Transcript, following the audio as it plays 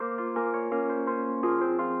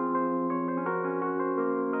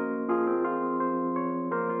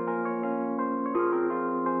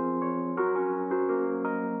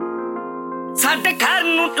ਸਾਡੇ ਘਰ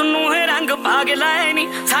ਨੂੰ ਤੂੰ ਹੈ ਰੰਗ ਭਾਗ ਲਾਏ ਨੀ,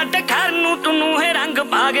 ਸਾਡੇ ਘਰ ਨੂੰ ਤੂੰ ਹੈ ਰੰਗ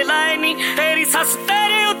ਭਾਗ ਲਾਏ ਨੀ। ਤੇਰੀ ਸੱਸ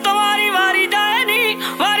ਤੇਰੇ ਉੱਤੋਂ ਵਾਰੀ ਵਾਰੀ ਜਾਏ ਨੀ,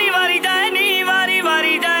 ਵਾਰੀ ਵਾਰੀ ਜਾਏ ਨੀ, ਵਾਰੀ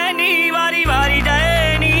ਵਾਰੀ ਜਾਏ ਨੀ, ਵਾਰੀ ਵਾਰੀ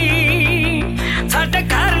ਜਾਏ ਨੀ। ਸਾਡੇ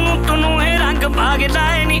ਘਰ ਨੂੰ ਤੂੰ ਹੈ ਰੰਗ ਭਾਗ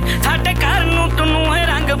ਲਾਏ ਨੀ, ਸਾਡੇ ਘਰ ਨੂੰ ਤੂੰ ਹੈ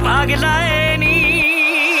ਰੰਗ ਭਾਗ ਲਾਏ ਨੀ।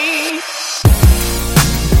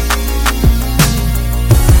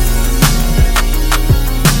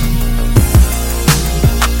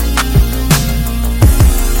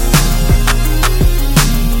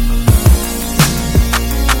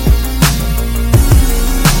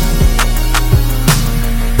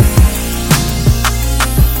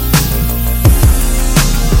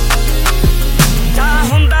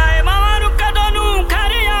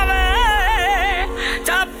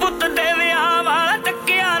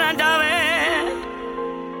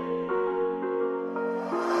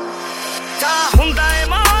 ਹੁੰਦਾ ਏ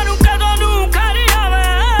ਮਾਂ ਨੂੰ ਕਦੋਂ ਨੂੰ ਘਰ ਆਵੇ,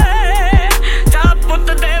 ਚਾਹ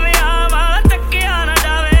ਪੁੱਤ ਦੇ ਵਿਆਹ ਵਾਲਾ ਚੱਕਿਆ ਨਾ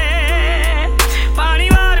ਜਾਵੇ। ਪਾਣੀ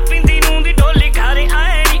ਵਾਰ ਪੀਂਦੀ ਨੂੰ ਦੀ ਢੋਲੀ ਘਰ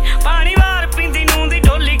ਆਏ ਨੀ, ਪਾਣੀ ਵਾਰ ਪੀਂਦੀ ਨੂੰ ਦੀ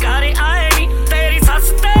ਢੋਲੀ ਘਰ ਆਏ ਨੀ। ਤੇਰੀ ਸੱਸ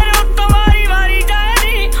ਤੇਰੇ ਉੱਤੋਂ ਵਾਰੀ ਵਾਰੀ ਜਾਏ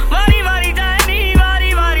ਨੀ, ਵਾਰੀ ਵਾਰੀ ਜਾਏ ਨੀ,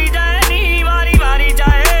 ਵਾਰੀ ਵਾਰੀ ਜਾਏ ਨੀ, ਵਾਰੀ ਵਾਰੀ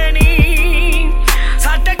ਜਾਏ ਨੀ।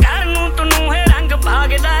 ਸਾਡੇ ਘਰ ਨੂੰ ਤੂੰ ਹੈ ਰੰਗ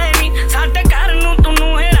ਭਾਗ ਲਾਏ ਨੀ, ਸਾਡੇ ਘਰ ਨੂੰ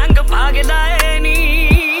ਤੂੰ ਹੈ ਰੰਗ ਭਾਗ ਲਾਏ ਨੀ।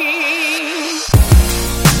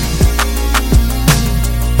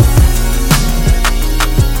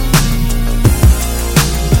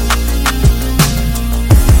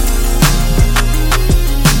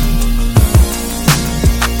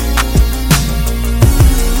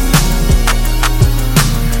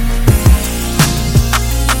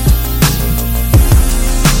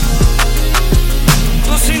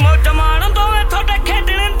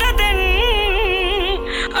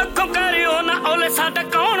 ਸਾਡਾ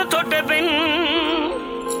ਕੌਣ ਤੁਹਾਡੇ ਬਿਨ,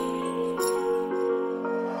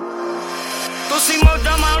 ਤੁਸੀਂ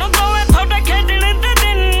ਮੌਜਾਂ ਮਾਣੋ ਦੋਵੇਂ ਤੁਹਾਡੇ ਖੇਡਣ ਦੇ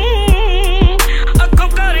ਦਿਨ। ਅੱਖੋਂ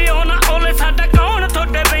ਕਰਿਓ ਨਾ ਓਲੇ ਸਾਡਾ ਕੌਣ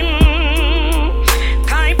ਤੁਹਾਡੇ ਬਿਨ।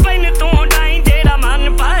 ਖਾਈ ਪੈਨ ਤੂੰ ਡਾਈ ਜਿਹੜਾ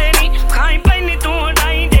ਮਨ ਪਾਏ ਨੀ, ਖਾਈ ਪੈਨ ਤੂੰ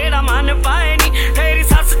ਡਾਈ ਜਿਹੜਾ ਮਨ ਪਾਏ ਨੀ। ਤੇਰੀ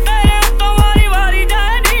ਸੱਸ ਤੇਰੇ ਉੱਤੋਂ ਵਾਰੀ ਵਾਰੀ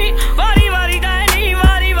ਜਾਏ ਨੀ, ਵਾਰੀ ਵਾਰੀ ਜਾਏ ਨੀ,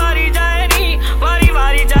 ਵਾਰੀ ਵਾਰੀ ਜਾਏ ਨੀ, ਵਾਰੀ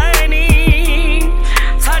ਵਾਰੀ ਜਾਏ ਨੀ।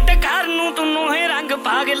 ਸਾਡੇ ਘਰ ਨੂੰ ਤੂੰ ਹੈ ਰੰਗ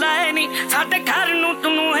ਭਾਗ ਲਾਏ ਨੀ, ਸਾਡੇ ਘਰ ਨੂੰ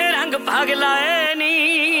ਤੂੰ ਹੈ ਰੰਗ ਭਾਗ ਲਾਏ ਨੀ।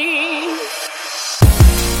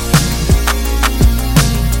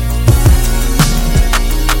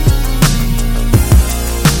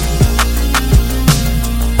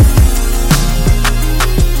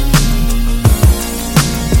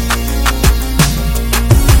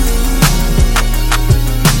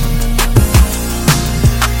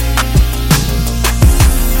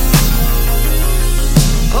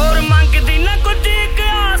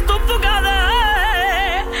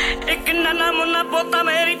 ਪੋਤਾ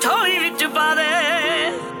ਮੇਰੀ ਝੋਲੀ ਵਿੱਚ ਪਾ ਦੇ,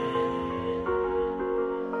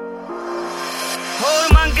 ਹੋਰ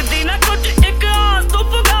ਮੰਗਦੀ ਨਾ ਕੁਝ ਇੱਕ ਆਸ ਤੂੰ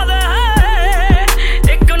ਪੁਗਾ ਦੇ।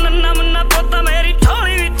 ਇੱਕ ਨੰਨਾ ਮੁੰਨਾ ਪੋਤਾ ਮੇਰੀ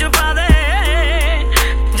ਝੋਲੀ ਵਿੱਚ ਪਾ ਦੇ,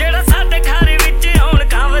 ਜਿਹੜਾ ਸਾਡੇ ਘਰ ਵਿੱਚ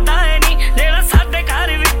ਰੌਣਕਾਂ ਵਧਾਏ ਨੀ, ਜਿਹੜਾ ਸਾਡੇ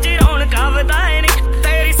ਘਰ ਵਿੱਚ ਰੌਣਕਾਂ ਵਧਾਏ ਨੀ।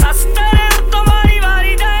 ਤੇਰੀ ਸੱਸ ਤੇਰੇ ਉੱਤੋਂ ਵਾਰੀ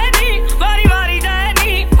ਵਾਰੀ ਜਾਏ ਨੀ, ਵਾਰੀ ਵਾਰੀ ਜਾਏ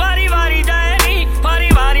ਨੀ, ਵਾਰੀ ਵਾਰੀ ਜਾਏ ਨੀ, ਵਾਰੀ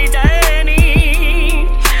ਵਾਰੀ ਜਾਏ ਨੀ।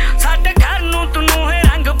 ਸਾਡੇ ਘਰ ਨੂੰ ਤੂੰ ਹੈ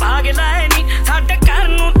ਰੰਗ ਭਾਗ ਲਾਏ ਨੀ, ਸਾਡੇ ਘਰ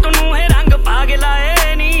ਨੂੰ ਤੂੰ ਹੈ ਰੰਗ ਭਾਗ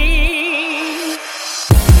ਲਾਏ ਨੀ।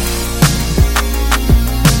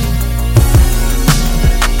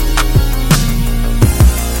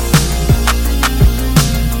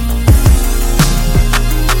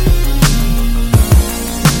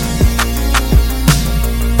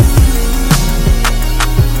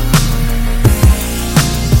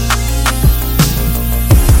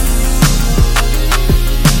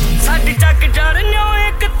 ਸਾਡੀ ਚੱਕ ਚੜ੍ਹਨਿਓ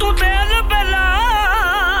ਇੱਕ ਤੂੰ ਤੇ ਅਲਬੇਲਾ,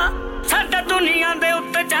 ਸਾਡਾ ਦੁਨੀਆ ਦੇ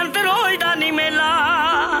ਉੱਤੇ ਚੰਦ ਰੋਜ਼ ਦਾ ਨੀ ਮੇਲਾ।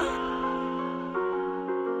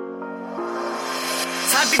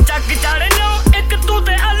 ਸਾਡੀ ਚੱਕ ਚੜ੍ਹਨਿਓ ਇੱਕ ਤੂੰ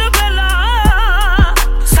ਤੇ